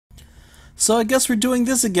So I guess we're doing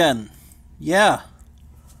this again. Yeah,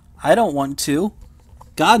 I don't want to.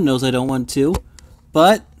 God knows I don't want to.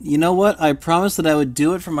 But, you know what? I promised that I would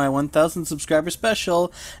do it for my 1,000 subscriber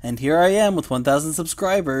special, and here I am with 1,000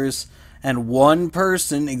 subscribers. And one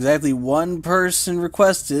person, exactly one person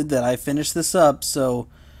requested that I finish this up, so...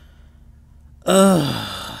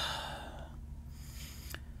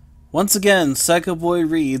 Once again, Psycho Boy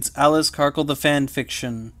reads Allice Karkle the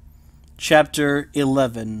Fanfiction, Chapter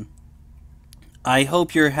 11. I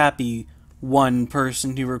hope you're happy, one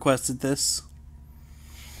person who requested this.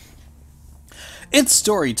 It's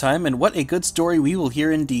story time, and what a good story we will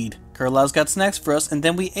hear indeed. Carlisle's got snacks for us, and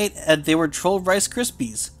then we ate, and they were troll Rice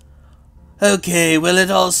Krispies. Okay, well it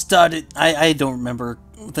all started... I don't remember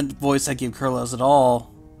the voice I gave Carlisle's at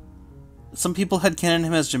all. Some people had canon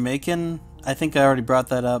him as Jamaican. I think I already brought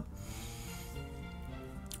that up.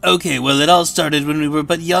 Okay, well it all started when we were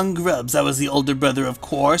but young grubs. I was the older brother, of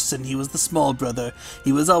course, and he was the small brother.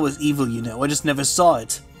 He was always evil, you know. I just never saw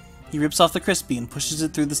it. He rips off the Crispy and pushes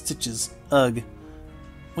it through the stitches. Ugh.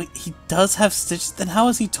 Wait, he does have stitches? Then how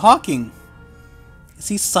is he talking? Is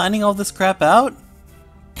he signing all this crap out?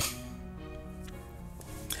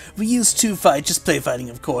 We used to fight, just play fighting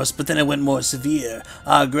of course, but then it went more severe.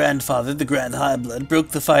 Our grandfather, the Grand High Blood, broke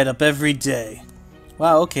the fight up every day.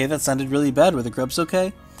 Wow, okay, that sounded really bad. Were the grubs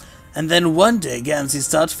okay? And then one day, Gamzee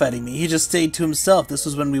stopped fighting me. He just stayed to himself. This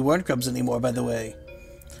was when we weren't grubs anymore, by the way.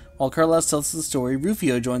 While Carlos tells the story,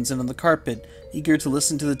 Rufio joins in on the carpet, eager to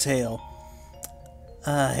listen to the tale.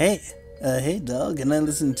 Hey, dog, can I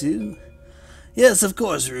listen too? Yes, of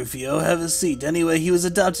course, Rufio. Have a seat. Anyway, he was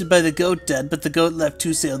adopted by the goat dad, but the goat left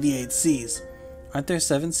to sail the 8 seas. Aren't there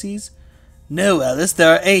 7 seas? No, Alice,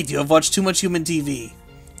 there are 8. You have watched too much human TV.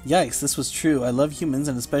 Yikes, this was true. I love humans,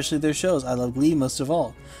 and especially their shows. I love Glee most of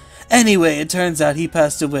all. Anyway, it turns out he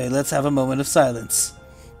passed away. Let's have a moment of silence.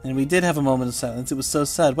 And we did have a moment of silence. It was so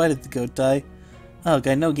sad. Why did the goat die? Ugh,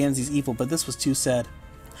 I know Gamzee's evil, but this was too sad.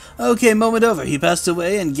 Okay, moment over. He passed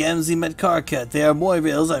away, and Gamzee met Karkle. They are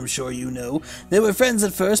Moirails, I'm sure you know. They were friends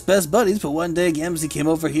at first, best buddies, but one day Gamzee came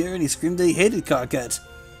over here and he screamed that he hated Karkle.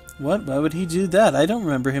 What? Why would he do that? I don't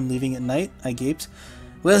remember him leaving at night, I gaped.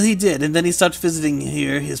 Well, he did, and then he stopped visiting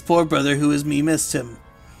here. His poor brother, who is me, missed him.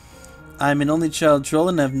 I'm an only child troll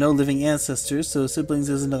and have no living ancestors, so siblings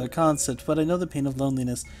is another concept, but I know the pain of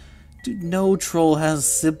loneliness. Dude, no troll has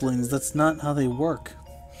siblings. That's not how they work.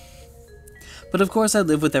 But of course I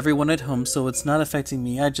live with everyone at home, so it's not affecting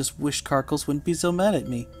me. I just wish Karkles wouldn't be so mad at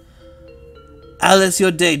me. Alice,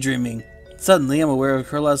 you're daydreaming. Suddenly, I'm aware of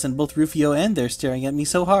Carlos and both Rufio and they're staring at me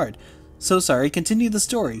so hard. So sorry, continue the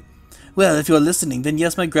story. Well, if you're listening, then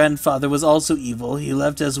yes, my grandfather was also evil. He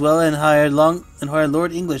left as well and hired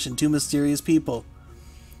Lord English and 2 mysterious people.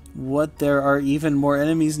 What, there are even more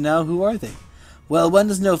enemies now? Who are they? Well, one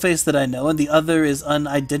is No-Face that I know, and the other is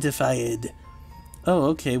unidentified. Oh,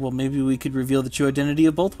 okay, well maybe we could reveal the true identity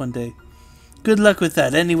of both one day. Good luck with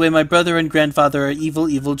that. Anyway, my brother and grandfather are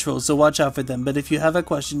evil trolls, so watch out for them, but if you have a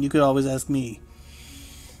question, you could always ask me.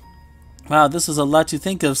 Wow, this is a lot to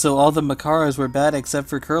think of, so all the Makaras were bad except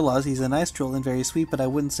for Carlos. He's a nice troll and very sweet, but I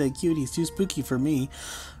wouldn't say cute. He's too spooky for me.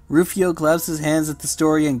 Rufio claps his hands at the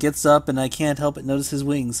story and gets up, and I can't help but notice his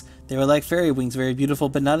wings. They were like fairy wings, very beautiful,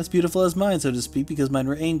 but not as beautiful as mine, so to speak, because mine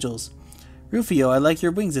were angels. Rufio, I like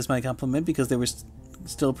your wings is my compliment, because they were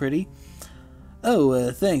still pretty.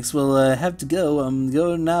 Oh, thanks. Well, I have to go.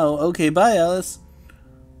 Go now. Okay, bye, Alice.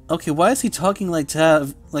 Okay, why is he talking like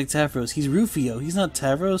Tavros? He's Rufio. He's not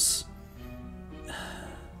Tavros.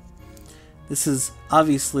 This is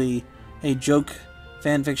obviously a joke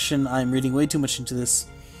fanfiction. I'm reading way too much into this.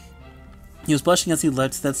 He was blushing as he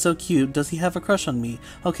left. That's so cute. Does he have a crush on me?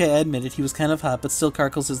 Okay, I admit it. He was kind of hot, but still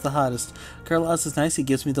Karkles is the hottest. Carlos is nice. He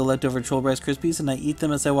gives me the leftover troll Rice Krispies, and I eat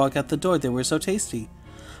them as I walk out the door. They were so tasty.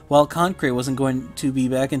 Well, Concrete wasn't going to be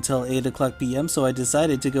back until 8 o'clock p.m., so I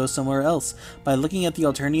decided to go somewhere else. By looking at the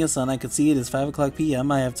Alternia sun, I could see it is 5 o'clock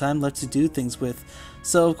p.m. I have time left to do things with.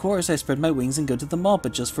 So, of course, I spread my wings and go to the mall,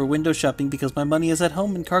 but just for window shopping because my money is at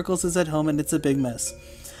home and Karkles is at home and it's a big mess.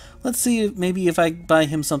 Let's see if maybe if I buy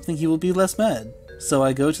him something, he will be less mad. So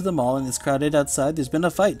I go to the mall and it's crowded outside. There's been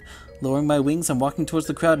a fight. Lowering my wings, I'm walking towards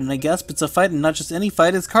the crowd and I gasp it's a fight and not just any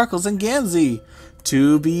fight, it's Karkles and Gamzee.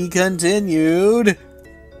 To be continued.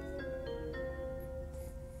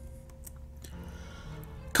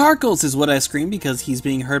 Karkles is what I scream because he's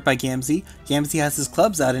being hurt by Gamzee. Gamzee has his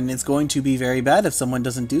clubs out and it's going to be very bad if someone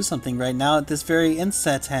doesn't do something right now at this very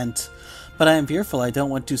instant. But I am fearful. I don't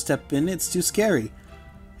want to step in. It's too scary.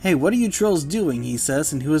 Hey, what are you trolls doing? He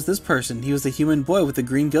says, and who is this person? He was a human boy with a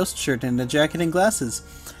green ghost shirt and a jacket and glasses.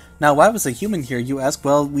 Now, why was a human here, you ask?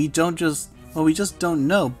 Well, we don't just Well, we just don't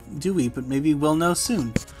know, do we? But maybe we'll know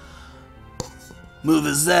soon. Move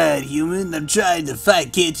aside, human. I'm trying to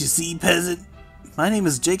fight, can't you see, peasant? My name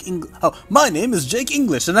is Jake my name is Jake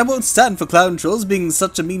English, and I won't stand for clown trolls being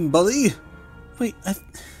such a mean bully. Wait,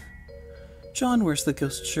 John wears the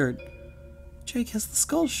ghost shirt. Jake has the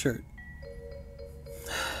skull shirt.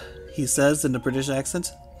 He says in a British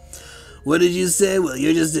accent. What did you say? Well,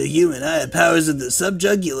 you're just a human. I have powers of the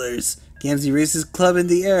subjugulars. Gamzee raised his club in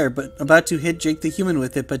the air, but about to hit Jake the human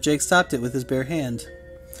with it, but Jake stopped it with his bare hand.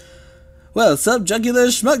 Well,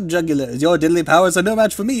 subjugulars, schmugglers, your diddly powers are no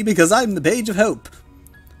match for me because I'm the Page of Hope.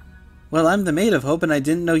 Well, I'm the Maid of Hope, and I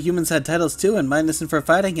didn't know humans had titles too, and mine isn't for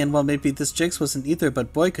fighting, and well, maybe this Jake's wasn't either,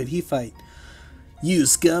 but boy, could he fight. You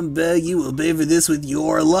scumbag, you will pay for this with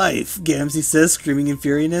your life, Gamzee says, screaming in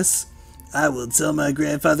furiousness. I will tell my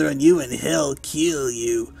grandfather on you and hell kill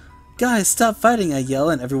you. Guys, stop fighting, I yell,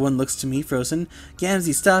 and everyone looks to me, frozen.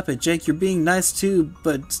 Gamzee, stop it. Jake, you're being nice too,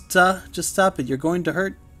 but just stop it. You're going to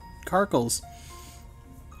hurt Karkles.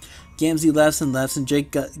 Gamzee laughs, and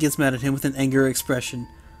Jake gets mad at him with an anger expression.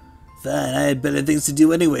 Fine, I had better things to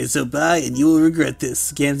do anyway, so bye, and you will regret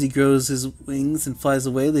this. Gamzee grows his wings and flies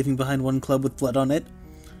away, leaving behind one club with blood on it.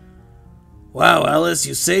 Wow, Alice,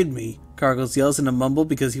 you saved me, Karkles yells in a mumble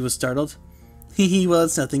because he was startled. Hee well,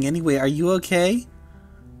 it's nothing anyway. Are you okay?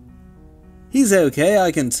 He's okay,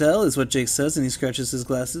 I can tell, is what Jake says, and he scratches his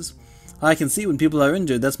glasses. I can see when people are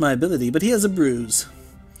injured, that's my ability, but he has a bruise.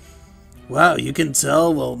 Wow, you can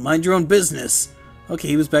tell? Well, mind your own business. Okay,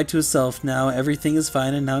 he was back to himself. Now everything is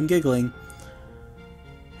fine, and now I'm giggling.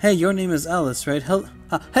 Hey, your name is Alice, right?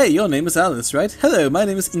 Hey, your name is Alice, right? Hello, my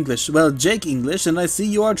name is English. Well, Jake English, and I see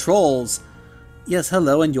you are trolls. Yes,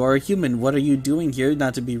 hello, and you're a human. What are you doing here,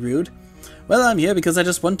 not to be rude? Well, I'm here because I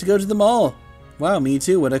just want to go to the mall. Wow, me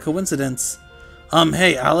too. What a coincidence.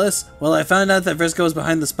 Hey, Alice. Well, I found out that Frisco was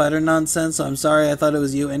behind the spider nonsense, so I'm sorry I thought it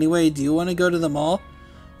was you. Anyway, do you want to go to the mall?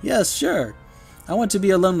 Yes, sure. I want to be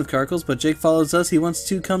alone with Karkles, but Jake follows us. He wants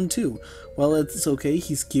to come too. Well, it's okay.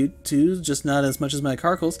 He's cute too, just not as much as my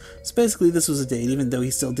Karkles. So basically, this was a date, even though he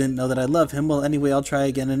still didn't know that I love him. Well, anyway, I'll try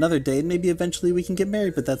again another date, and maybe eventually we can get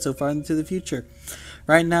married, but that's so far into the future.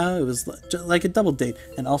 Right now, it was like a double date,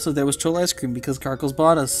 and also there was troll ice cream because Karkles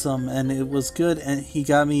bought us some, and it was good, and he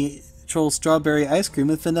got me troll strawberry ice cream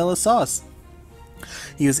with vanilla sauce.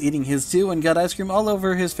 He was eating his too and got ice cream all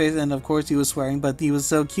over his face, and of course he was swearing, but he was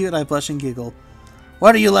so cute I blush and giggle.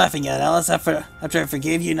 What are you laughing at, Alice? After I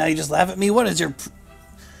forgave you, now you just laugh at me? What is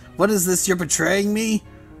this, you're betraying me?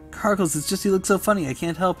 Karkles, it's just you look so funny, I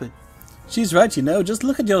can't help it. She's right, you know, just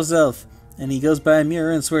look at yourself. And he goes by a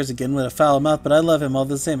mirror and swears again with a foul mouth, but I love him all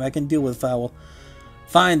the same, I can deal with foul.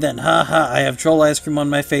 Fine then, ha ha, I have troll ice cream on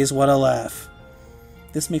my face, what a laugh.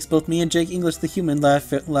 This makes both me and Jake English the human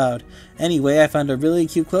laugh loud. Anyway, I found a really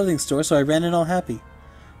cute clothing store, so I ran in all happy.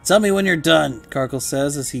 Tell me when you're done, Karkle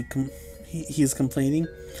says as he's complaining.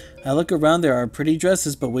 I look around, there are pretty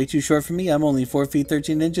dresses, but way too short for me. I'm only 4 feet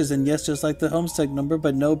 13 inches, and yes, just like the Homestuck number,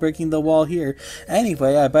 but no breaking the wall here.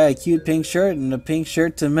 Anyway, I buy a cute pink shirt and a pink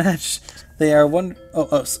shirt to match. They are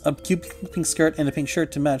a cute pink skirt and a pink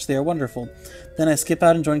shirt to match. They are wonderful. Then I skip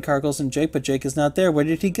out and join Karkles and Jake, but Jake is not there. Where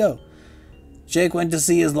did he go? Jake went to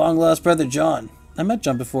see his long-lost brother, John. I met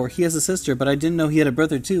John before. He has a sister, but I didn't know he had a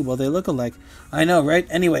brother too. Well, they look alike. I know, right?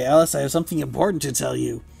 Anyway, Alice, I have something important to tell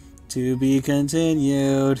you. To be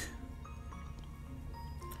continued.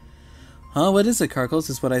 Huh, what is it, Karkles?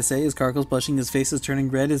 Is what I say. Is Karkles blushing? His face is turning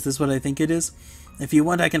red. Is this what I think it is? If you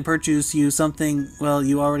want, I can purchase you something. Well,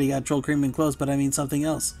 you already got troll cream and clothes, but I mean something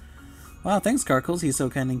else. Wow, thanks, Karkles. He's so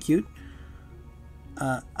kind and cute.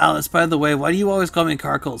 Alice, by the way, why do you always call me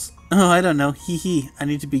Karkles? Oh, I don't know. Hee hee. I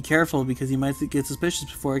need to be careful because he might get suspicious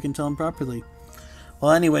before I can tell him properly.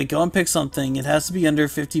 Well, anyway, go and pick something. It has to be under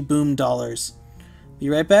 $50 boom. Be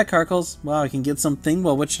right back, Karkles. Wow, I can get something.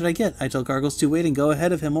 Well, what should I get? I tell Karkles to wait and go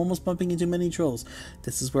ahead of him, almost bumping into many trolls.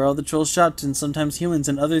 This is where all the trolls shopped, and sometimes humans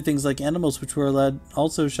and other things like animals, which were allowed,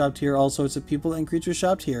 also shopped here. All sorts of people and creatures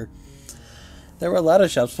shopped here. There were a lot of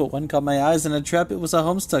shops, but one caught my eyes in a trap. It was a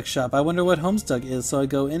Homestuck shop. I wonder what Homestuck is, so I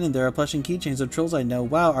go in and there are plush and keychains of trolls I know.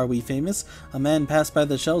 Wow, are we famous? A man passed by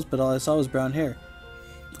the shelves, but all I saw was brown hair.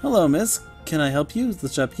 Hello, miss. Can I help you? The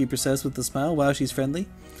shopkeeper says with a smile. Wow, she's friendly.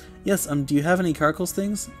 Yes, do you have any Karkles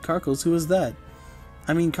things? Karkles, who is that?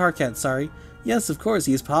 I mean Karkat, sorry. Yes, of course,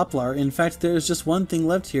 he's Poplar. In fact, there's just one thing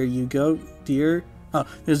left. Here you go, dear. Oh,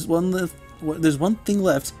 there's one thing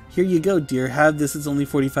left. Here you go, dear. Have this. It's only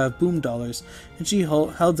 45 boom dollars. And she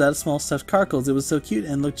held out a small stuffed Karkles. It was so cute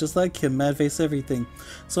and looked just like him, mad face everything.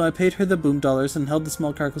 So I paid her the boom dollars and held the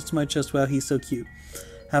small Karkles to my chest. Wow, he's so cute.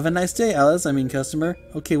 Have a nice day, Alice. I mean, customer.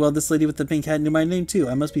 Okay, well, this lady with the pink hat knew my name, too.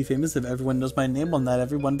 I must be famous if everyone knows my name. Well, not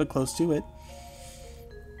everyone, but close to it.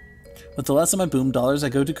 With the last of my boom dollars, I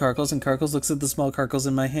go to Karkle's, and Karkle's looks at the small Karkles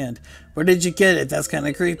in my hand. Where did you get it? That's kind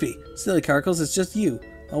of creepy. Silly Karkles, it's just you.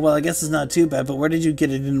 Oh, well, I guess it's not too bad, but where did you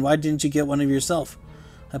get it, and why didn't you get one of yourself?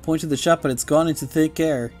 I point to the shop, but it's gone into thick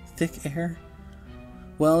air. Thick air?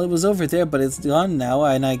 Well, it was over there, but it's gone now,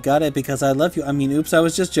 and I got it because I love you. I mean, oops, I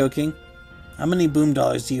was just joking. How many boom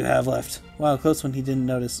dollars do you have left? Wow, close one, he didn't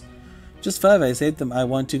notice. Just 5, I saved them. I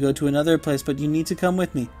want to go to another place, but you need to come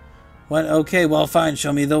with me. What? Okay, well fine,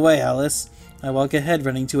 show me the way, Alice. I walk ahead,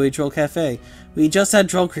 running to a troll cafe. We just had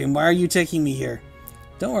troll cream, why are you taking me here?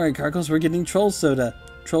 Don't worry, Karkles, we're getting troll soda.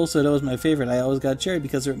 Troll soda was my favorite. I always got cherry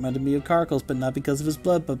because it reminded me of Karkles, but not because of his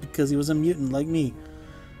blood, but because he was a mutant like me.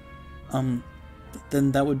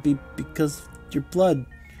 Then that would be because your blood.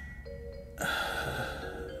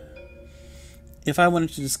 If I wanted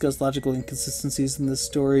to discuss logical inconsistencies in this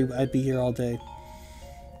story, I'd be here all day.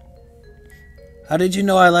 How did you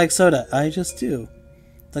know I like soda? I just do.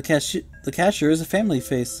 The cashier is a family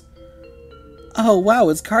face. Oh wow,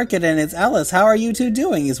 it's Karkle and it's Alice. How are you two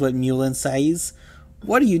doing? Is what Mulin says.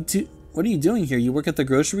 What are you doing here? You work at the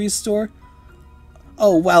grocery store?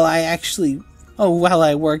 Oh well,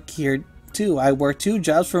 I work here too. I work 2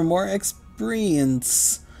 jobs for more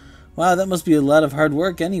experience. Wow, that must be a lot of hard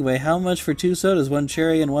work anyway. How much for 2 sodas? 1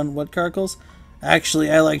 cherry and 1 what, Karkles? Actually,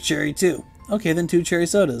 I like cherry too. Okay, then 2 cherry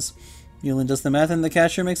sodas. Mulin does the math and the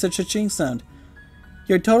cashier makes a cha-ching sound.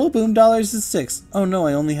 Your total boom dollars is 6. Oh no,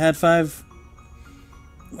 I only had 5.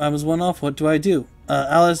 I was 1 off. What do I do?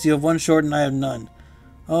 Alice, you have 1 short and I have none.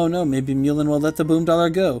 Oh no, maybe Mulin will let the boom dollar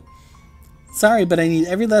go. Sorry, but I need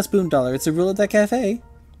every last boom dollar. It's a rule at that cafe.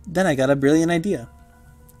 Then I got a brilliant idea.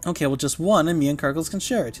 Okay, well just 1 and me and Karkles can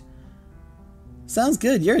share it. Sounds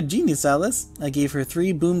good. You're a genius, Alice. I gave her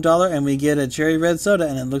 3 boom dollar and we get a cherry red soda,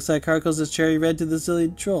 and it looks like Karkles is cherry red to the silly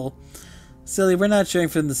troll. Silly, we're not sharing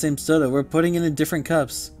from the same soda. We're putting it in different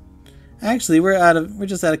cups. Actually, we're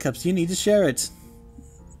just out of cups. You need to share it.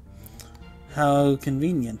 How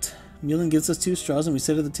convenient. Mulin gives us 2 straws and we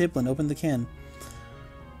sit at the table and open the can.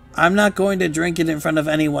 I'm not going to drink it in front of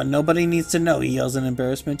anyone. Nobody needs to know, he yells in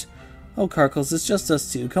embarrassment. Oh, Karkles, it's just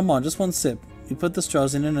us 2. Come on, just 1 sip. We put the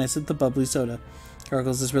straws in and I sip the bubbly soda.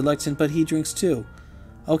 Karkles is reluctant, but he drinks too.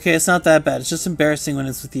 Okay, it's not that bad. It's just embarrassing when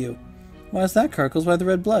it's with you. Why is that, Karkles? Why the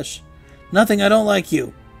red blush? Nothing, I don't like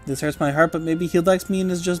you. This hurts my heart, but maybe he likes me and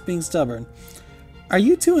is just being stubborn. Are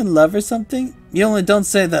you 2 in love or something? You only don't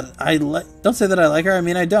say that I like her. I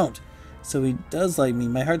mean, I don't. So he does like me.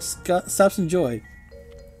 My heart stops in joy.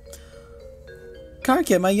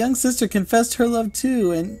 Karkle, my young sister confessed her love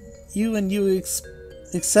too, and you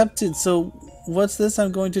accepted. So what's this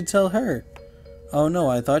I'm going to tell her? Oh no,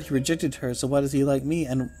 I thought he rejected her. So why does he like me,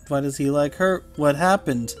 and why does he like her? What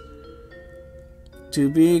happened? To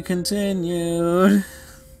be continued.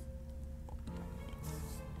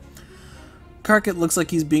 Karkle looks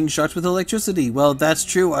like he's being shocked with electricity. Well, that's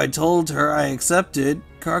true. I told her I accepted.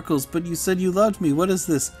 Karkles, but you said you loved me. What is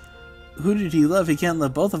this? Who did he love? He can't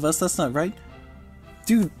love both of us. That's not right.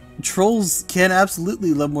 Dude, trolls can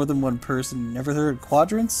absolutely love more than one person. Never heard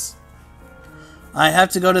quadrants? I have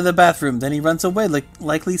to go to the bathroom. Then he runs away,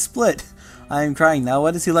 likely split. I am crying now.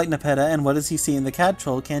 What does he like, Nepeta? And what does he see in the cat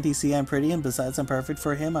troll? Can't he see I'm pretty, and besides I'm perfect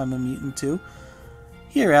for him? I'm a mutant too.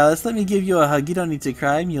 Here, Alice, let me give you a hug. You don't need to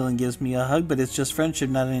cry. Mulin gives me a hug, but it's just friendship,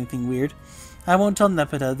 not anything weird. I won't tell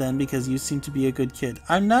Nepeta then, because you seem to be a good kid.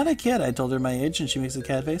 I'm not a kid. I told her my age, and she makes a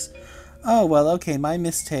cat face. Oh, well, okay, my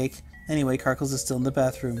mistake. Anyway, Karkles is still in the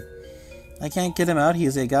bathroom. I can't get him out. He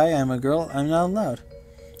is a guy. I'm a girl. I'm not allowed.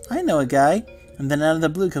 I know a guy. And then out of the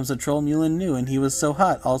blue comes a troll Mulin knew, and he was so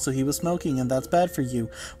hot. Also, he was smoking, and that's bad for you.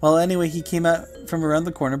 Well, anyway, he came out from around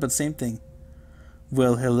the corner, but same thing.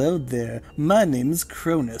 Well, hello there. My name's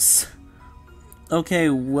Cronus. Okay,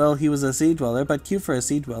 well, he was a sea dweller, but cute for a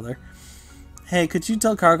sea dweller. Hey, could you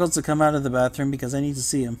tell Karkles to come out of the bathroom, because I need to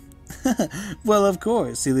see him? Well, of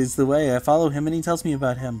course. He leads the way. I follow him, and he tells me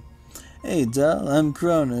about him. Hey, doll, I'm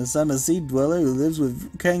Cronus. I'm a sea dweller who lives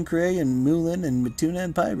with Cancray and Mulin and Matuna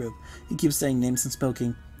and Pyro. He keeps saying names and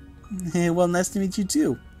smoking. Hey, well, nice to meet you,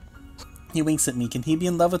 too. He winks at me. Can he be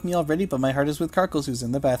in love with me already? But my heart is with Karkles, who's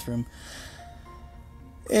in the bathroom.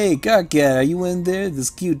 Hey, Karkle, are you in there?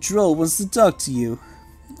 This cute troll wants to talk to you.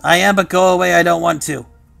 I am, but go away. I don't want to.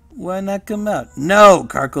 Why not come out? No,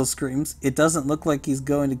 Karkle screams. It doesn't look like he's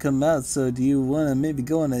going to come out, so do you want to maybe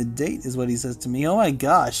go on a date, is what he says to me. Oh my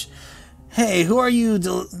gosh. Hey, who are you?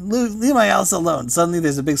 Leave my house alone. Suddenly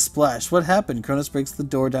there's a big splash. What happened? Cronus breaks the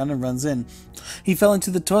door down and runs in. He fell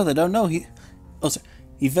into the toilet. Oh no,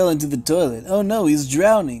 He fell into the toilet. Oh no, he's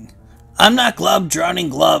drowning. I'm not Glub, drowning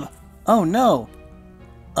Glub. Oh no.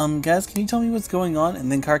 Guys, can you tell me what's going on? And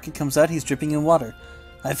then Karkle comes out, he's dripping in water.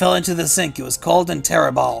 I fell into the sink. It was cold and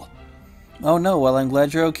terrible. Oh no, well I'm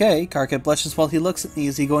glad you're okay. Karkle blushes while he looks at me.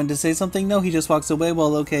 Is he going to say something? No, he just walks away.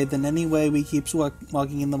 Well, okay, then anyway, we keep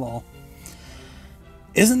walking in the mall.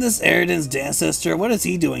 Isn't this Eridan's dance sister? What is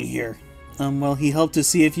he doing here? Well, he helped to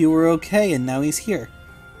see if you were okay, and now he's here.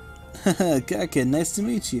 Haha, Karkle, nice to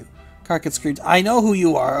meet you. Karkle screamed, I know who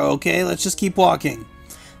you are, okay? Let's just keep walking.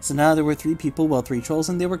 So now there were 3 people, well 3 trolls,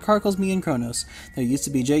 and they were Karkle's, me, and Kronos. There used to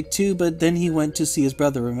be Jake too, but then he went to see his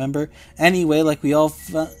brother, remember? Anyway, we all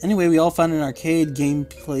found an arcade game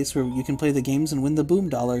place where you can play the games and win the boom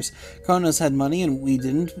dollars. Kronos had money and we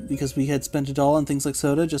didn't, because we had spent it all on things like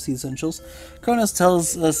soda, just the essentials. Kronos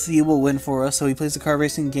tells us he will win for us, so he plays a car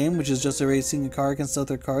racing game, which is just racing a car against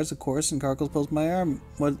other cars, of course, and Karkle pulls my arm.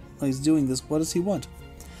 What he's doing this, what does he want?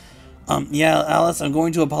 Yeah, Alice, I'm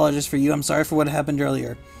going to apologize for you. I'm sorry for what happened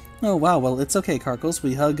earlier. Oh wow, well it's okay, Karkles.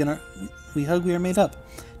 We hug, we are made up.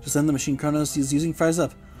 Just then the machine Kronos is using fries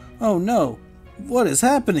up. Oh no! What is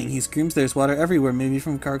happening? He screams. There's water everywhere, maybe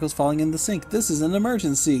from Karkles falling in the sink. This is an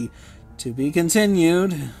emergency. To be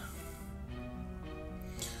continued.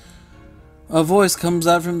 A voice comes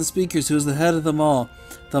out from the speakers. Who is the head of the mall?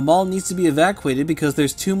 The mall needs to be evacuated because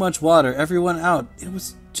there's too much water. Everyone out. It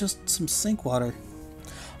was just some sink water.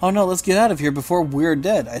 Oh no, let's get out of here before we're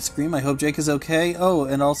dead. I scream. I hope Jake is okay. Oh,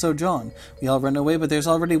 and also John. We all run away, but there's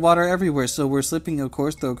already water everywhere, so we're slipping, of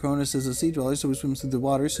course, though Cronus is a sea dweller, so we swim through the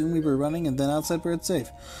water. Soon we were running, and then outside where it's safe.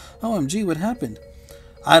 OMG, what happened?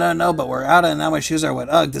 I don't know, but we're out, and now my shoes are wet.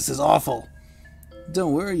 Ugh, this is awful.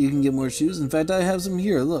 Don't worry, you can get more shoes. In fact, I have some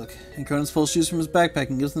here, look. And Cronus pulls shoes from his backpack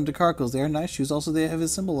and gives them to Karkles. They are nice shoes. Also, they have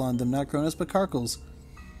his symbol on them. Not Cronus, but Karkles.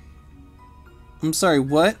 I'm sorry,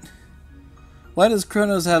 what? Why does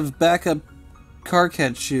Kronos have backup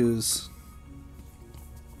Karkat shoes?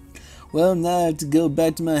 Well, now I have to go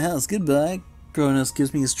back to my house. Goodbye. Kronos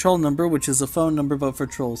gives me his troll number, which is a phone number but for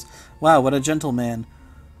trolls. Wow, what a gentleman.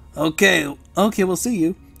 Okay, we'll see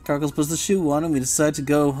you. Karkles puts the shoe on and we decide to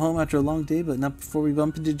go home after a long day, but not before we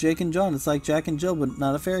bump into Jake and John. It's like Jack and Jill, but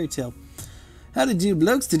not a fairy tale. How did you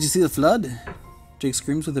blokes? Did you see the flood? Jake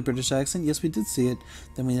screams with a British accent. Yes, we did see it.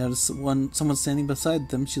 Then we notice someone standing beside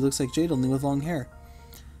them. She looks like Jade, only with long hair.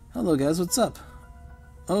 Hello, guys. What's up?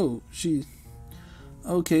 Oh,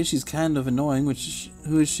 okay, she's kind of annoying.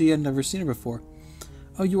 Who is she? I've never seen her before.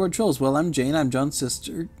 Oh, you are trolls. Well, I'm Jane. I'm John's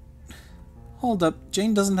sister. Hold up.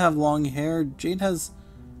 Jane doesn't have long hair. Jade's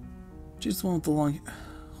the one with the long hair.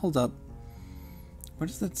 Hold up. What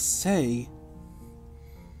does that say?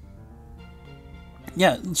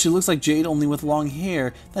 Yeah, she looks like Jade, only with long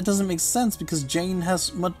hair. That doesn't make sense because Jane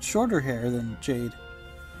has much shorter hair than Jade.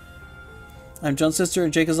 I'm John's sister,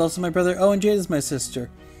 and Jake is also my brother. Oh, and Jade is my sister.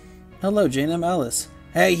 Hello, Jane. I'm Alice.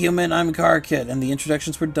 Hey, human. I'm Karkle. And the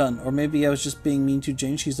introductions were done. Or maybe I was just being mean to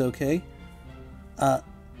Jane. She's okay.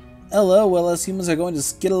 Hello. Well, us humans are going to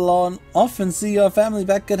skittle on off and see our family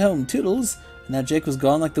back at home. Toodles. And now Jake was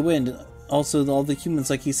gone like the wind. Also, all the humans,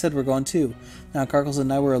 like he said, were gone too. Now Karkles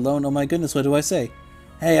and I were alone. Oh my goodness, what do I say?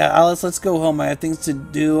 Hey, Alice, let's go home. I have things to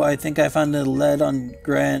do. I think I found a lead on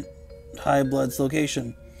Grant Highblood's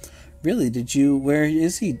location. Really? Did you? Where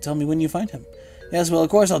is he? Tell me when you find him. Yes, well, of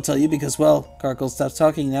course I'll tell you because, well, Karkle stops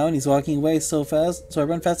talking now and he's walking away so fast. So I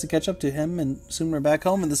run fast to catch up to him and soon we're back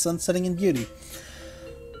home and the sun's setting in beauty.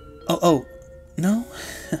 Oh, no?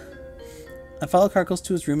 I follow Karkles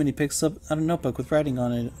to his room and he picks up a notebook with writing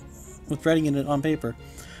in it on paper.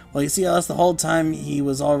 Well, you see, Alice, the whole time he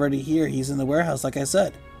was already here. He's in the warehouse, like I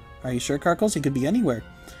said. Are you sure, Karkles? He could be anywhere.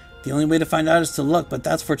 The only way to find out is to look, but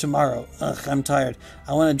that's for tomorrow. Ugh, I'm tired.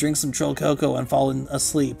 I want to drink some troll cocoa and fall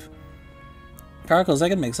asleep. Karkles, I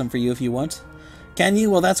can make some for you if you want. Can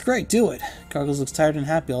you? Well, that's great. Do it. Karkles looks tired and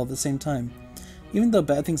happy all at the same time. Even though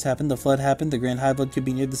bad things happened, the flood happened, the Grand High Blood could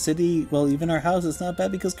be near the city, well, even our house is not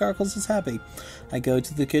bad because Karkles is happy. I go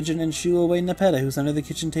to the kitchen and shoo away Nepeta, who's under the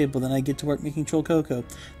kitchen table, then I get to work making troll cocoa.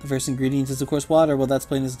 The first ingredient is, of course, water. Well, that's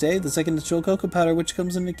plain as day. The second is troll cocoa powder, which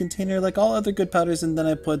comes in a container like all other good powders, and then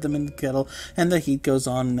I put them in the kettle, and the heat goes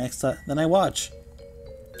on next time. Then I watch.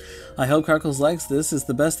 I hope Karkles likes this. It's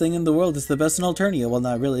the best thing in the world. It's the best in Alternia. Well,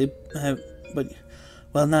 not really,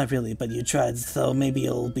 but you tried, so maybe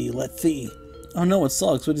it'll be, let's see. Oh no, it's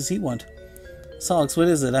Solix. What does he want? Solix, what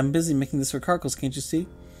is it? I'm busy making this for Karkles, can't you see?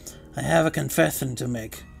 I have a confession to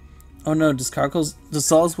make. Oh no, does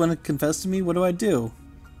Solix want to confess to me? What do I do?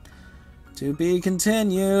 To be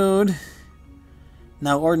continued.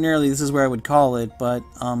 Now, ordinarily, this is where I would call it, but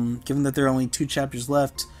given that there are only 2 chapters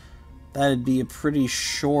left, that'd be a pretty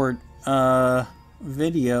short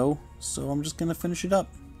video, so I'm just gonna finish it up.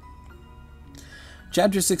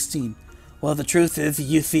 Chapter 16. Well, the truth is,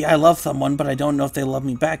 you see, I love someone, but I don't know if they love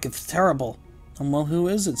me back. It's terrible. Well, who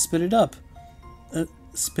is it? Spit it up.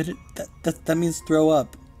 Spit it? That means throw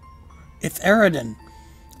up. It's Eridan.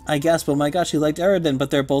 I gasped, oh my gosh, he liked Eridan, but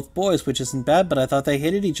they're both boys, which isn't bad, but I thought they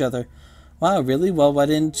hated each other. Wow, really? Well, why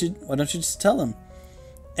don't you just tell him?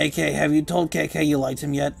 AK, have you told KK you liked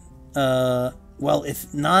him yet? Well,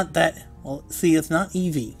 it's not that... Well, see, it's not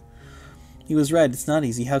easy. He was right, it's not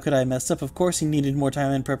easy. How could I mess up? Of course he needed more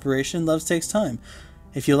time and preparation. Love takes time.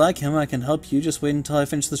 If you like him, I can help you. Just wait until I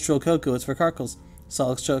finish this Troll Cocoa. It's for Karkles.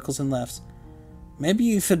 Solix chuckles and laughs. Maybe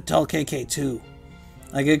you should tell KK too.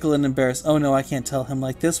 I giggle and embarrass. Oh no, I can't tell him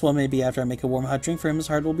like this. Well, maybe after I make a warm hot drink for him, his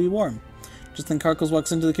heart will be warm. Just then Karkles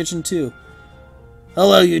walks into the kitchen too.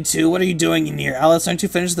 Hello, you two. What are you doing in here? Alice, aren't you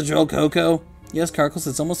finished the Troll Cocoa? Yes, Karkles,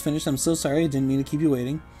 it's almost finished. I'm so sorry. I didn't mean to keep you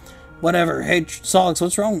waiting. Whatever. Hey, Solix,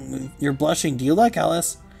 what's wrong? You're blushing. Do you like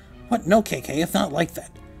Alice? What? No, KK. It's not like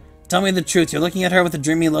that. Tell me the truth. You're looking at her with a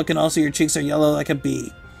dreamy look, and also your cheeks are yellow like a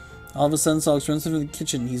bee. All of a sudden, Solix runs into the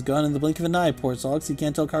kitchen. He's gone in the blink of an eye. Poor Solix. He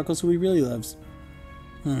can't tell Karkles who he really loves.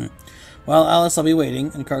 Well, Alice, I'll be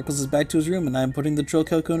waiting. And Karkles is back to his room, and I'm putting the Troll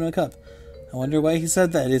Cocoa in a cup. I wonder why he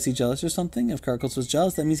said that. Is he jealous or something? If Karkles was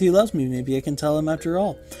jealous, that means he loves me. Maybe I can tell him after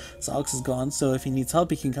all. Solix is gone, so if he needs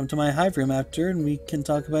help, he can come to my hive room after, and we can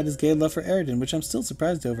talk about his gay love for Eridan, which I'm still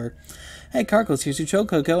surprised over. Hey, Karkles, here's your Troll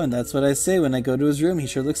Cocoa, and that's what I say when I go to his room. He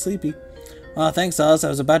sure looks sleepy. Aw, thanks, Alice. I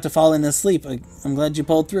was about to fall in his sleep. I'm glad you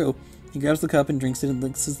pulled through. He grabs the cup and drinks it and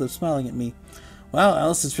licks his lips, smiling at me. Wow,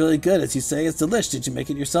 Alice, it's really good. As you say, it's delish. Did you make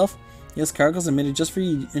it yourself? Yes, Karkles, I made it just for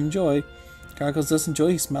you. Enjoy. Karkles does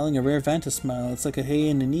enjoy. He's smiling a rare Vanta smile. It's like a hay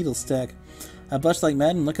in a needle stack. I blush like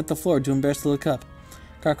mad and look at the floor, too embarrassed to look up.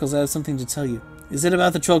 Karkles, I have something to tell you. Is it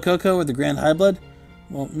about the Troll Cocoa or the Grand High Blood?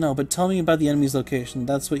 Well, no, but tell me about the enemy's location.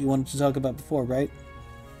 That's what you wanted to talk about before, right?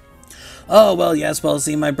 Oh, well, yes. Well,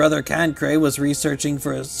 see, my brother Kankray was researching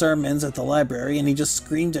for his sermons at the library, and he just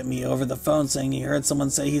screamed at me over the phone saying he heard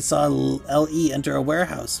someone say he saw L.E. enter a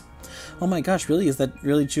warehouse. Oh my gosh, really? Is that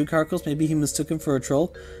really true, Karkles? Maybe he mistook him for a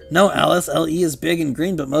troll? No, Alice, L.E. is big and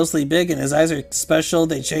green, but mostly big, and his eyes are special.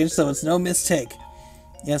 They changed, so it's no mistake.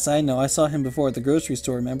 Yes, I know. I saw him before at the grocery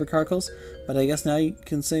store, remember, Karkles? But I guess now you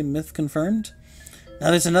can say myth confirmed?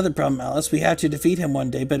 Now there's another problem, Alice. We have to defeat him one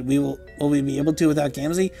day, but will we be able to without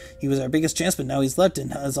Gamzee? He was our biggest chance, but now he's left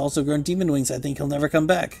and has also grown demon wings. I think he'll never come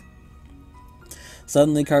back.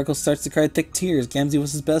 Suddenly, Karkles starts to cry thick tears. Gamzee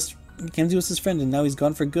was his friend, and now he's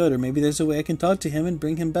gone for good. Or maybe there's a way I can talk to him and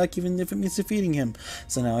bring him back, even if it means defeating him.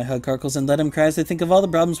 So now I hug Karkles and let him cry as I think of all the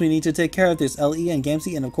problems we need to take care of. There's L.E. and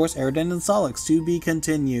Gamzee, and of course Eridan and Solix. To be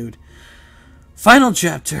continued. Final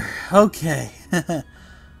chapter. Okay.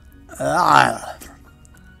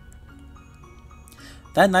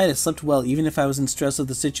 That night I slept well, even if I was in stress of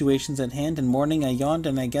the situations at hand. In morning I yawned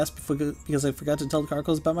and I gasped because I forgot to tell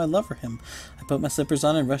Karkles about my love for him. I put my slippers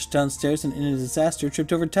on and rushed downstairs, and in a disaster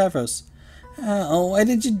tripped over Tavros. Oh, why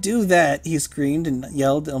did you do that? He screamed and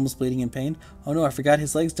yelled, almost bleeding in pain. Oh no, I forgot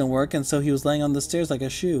his legs don't work, and so he was laying on the stairs like a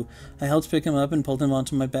shoe. I helped pick him up and pulled him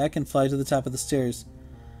onto my back and fly to the top of the stairs.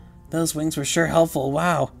 Those wings were sure helpful,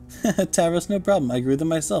 wow. Tavros, no problem. I grew them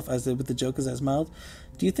myself, I said with a joke as I smiled.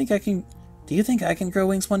 Do you think I can grow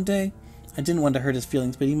wings one day? I didn't want to hurt his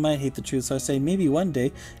feelings, but he might hate the truth, so I say, maybe one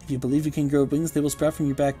day, if you believe you can grow wings, they will sprout from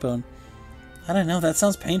your backbone. I don't know, that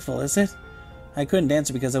sounds painful, is it? I couldn't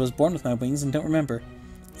answer because I was born with my wings and don't remember.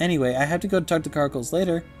 Anyway, I have to go talk to Karkles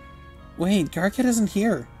later. Wait, Karkat isn't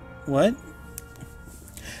here. What?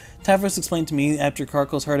 Tavros explained to me after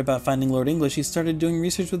Karkles heard about finding Lord English, he started doing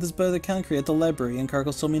research with his brother Kankray at the library, and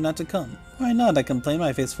Karkles told me not to come. Why not? I complained,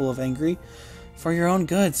 my face full of angry. For your own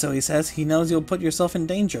good, so he says. He knows you'll put yourself in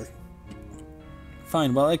danger.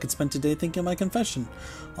 Fine, well, I could spend today thinking of my confession.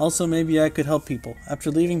 Also, maybe I could help people. After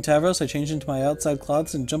leaving Tavros, I change into my outside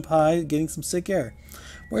clothes and jump high, getting some sick air.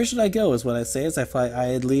 Where should I go, is what I say as I fly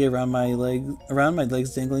idly around my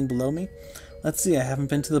legs dangling below me. Let's see, I haven't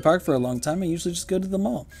been to the park for a long time. I usually just go to the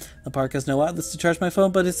mall. The park has no outlets to charge my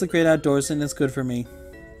phone, but it's the great outdoors and it's good for me.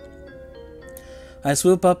 I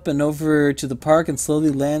swoop up and over to the park and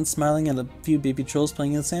slowly land, smiling at a few baby trolls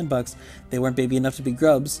playing in the sandbox. They weren't baby enough to be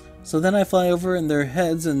grubs. So then I fly over in their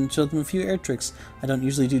heads and show them a few air tricks. I don't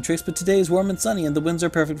usually do tricks, but today is warm and sunny and the winds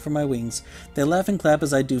are perfect for my wings. They laugh and clap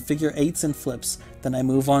as I do figure eights and flips. Then I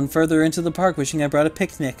move on further into the park, wishing I brought a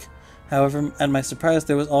picnic. However, at my surprise,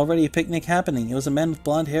 there was already a picnic happening. It was a man with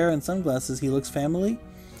blonde hair and sunglasses. He looks family.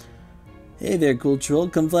 Hey there, cool troll,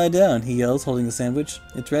 come fly down, he yells, holding the sandwich.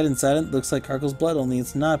 It's red inside it, looks like Karkle's blood, only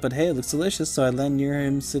it's not, but hey, it looks delicious, so I land near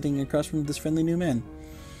him, sitting across from this friendly new man.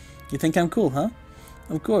 You think I'm cool, huh?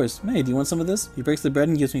 Of course. Hey, do you want some of this? He breaks the bread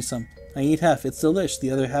and gives me some. I eat half. It's delish.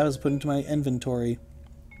 The other half is put into my inventory.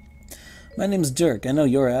 My name's Dirk. I know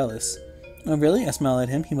you're Alice. Oh, really? I smile at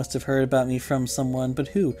him. He must have heard about me from someone, but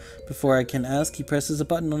who? Before I can ask, he presses a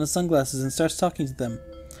button on his sunglasses and starts talking to them.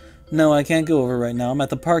 No, I can't go over right now. I'm at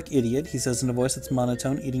the park, idiot, he says in a voice that's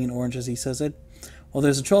monotone, eating an orange as he says it. Well,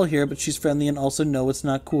 there's a troll here, but she's friendly and also no, it's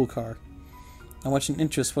not cool, Car. I watch an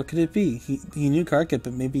interest. What could it be? He knew Karkle,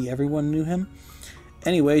 but maybe everyone knew him?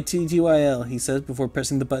 Anyway, TTYL, he says before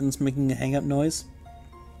pressing the buttons, making a hang-up noise.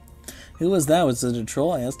 Who was that? Was it a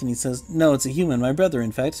troll? I asked, and he says, no, it's a human, my brother,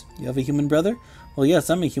 in fact. You have a human brother? Well, yes,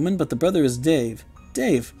 I'm a human, but the brother is Dave.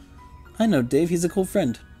 Dave? I know Dave, he's a cool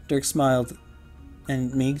friend. Dirk smiled,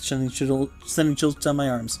 and me, sending chills down my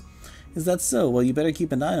arms. Is that so? Well, you better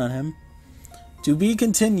keep an eye on him. To be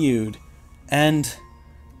continued. And,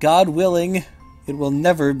 God willing, it will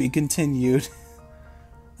never be continued.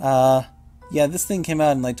 Yeah, this thing came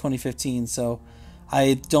out in like 2015, so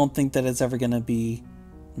I don't think that it's ever going to be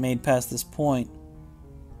made past this point.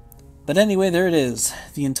 But anyway, there it is.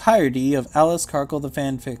 The entirety of Allice Karkle the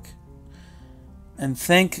fanfic. And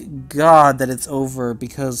thank God that it's over,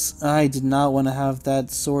 because I did not want to have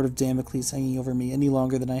that sword of Damocles hanging over me any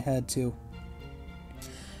longer than I had to.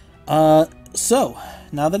 So,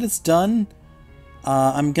 now that it's done,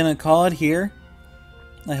 I'm going to call it here.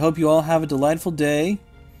 I hope you all have a delightful day.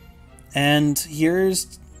 And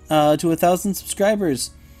here's to 1,000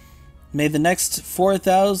 subscribers. May the next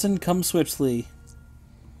 4,000 come swiftly.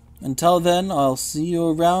 Until then, I'll see you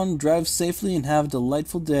around, drive safely, and have a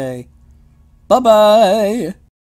delightful day. Bye-bye!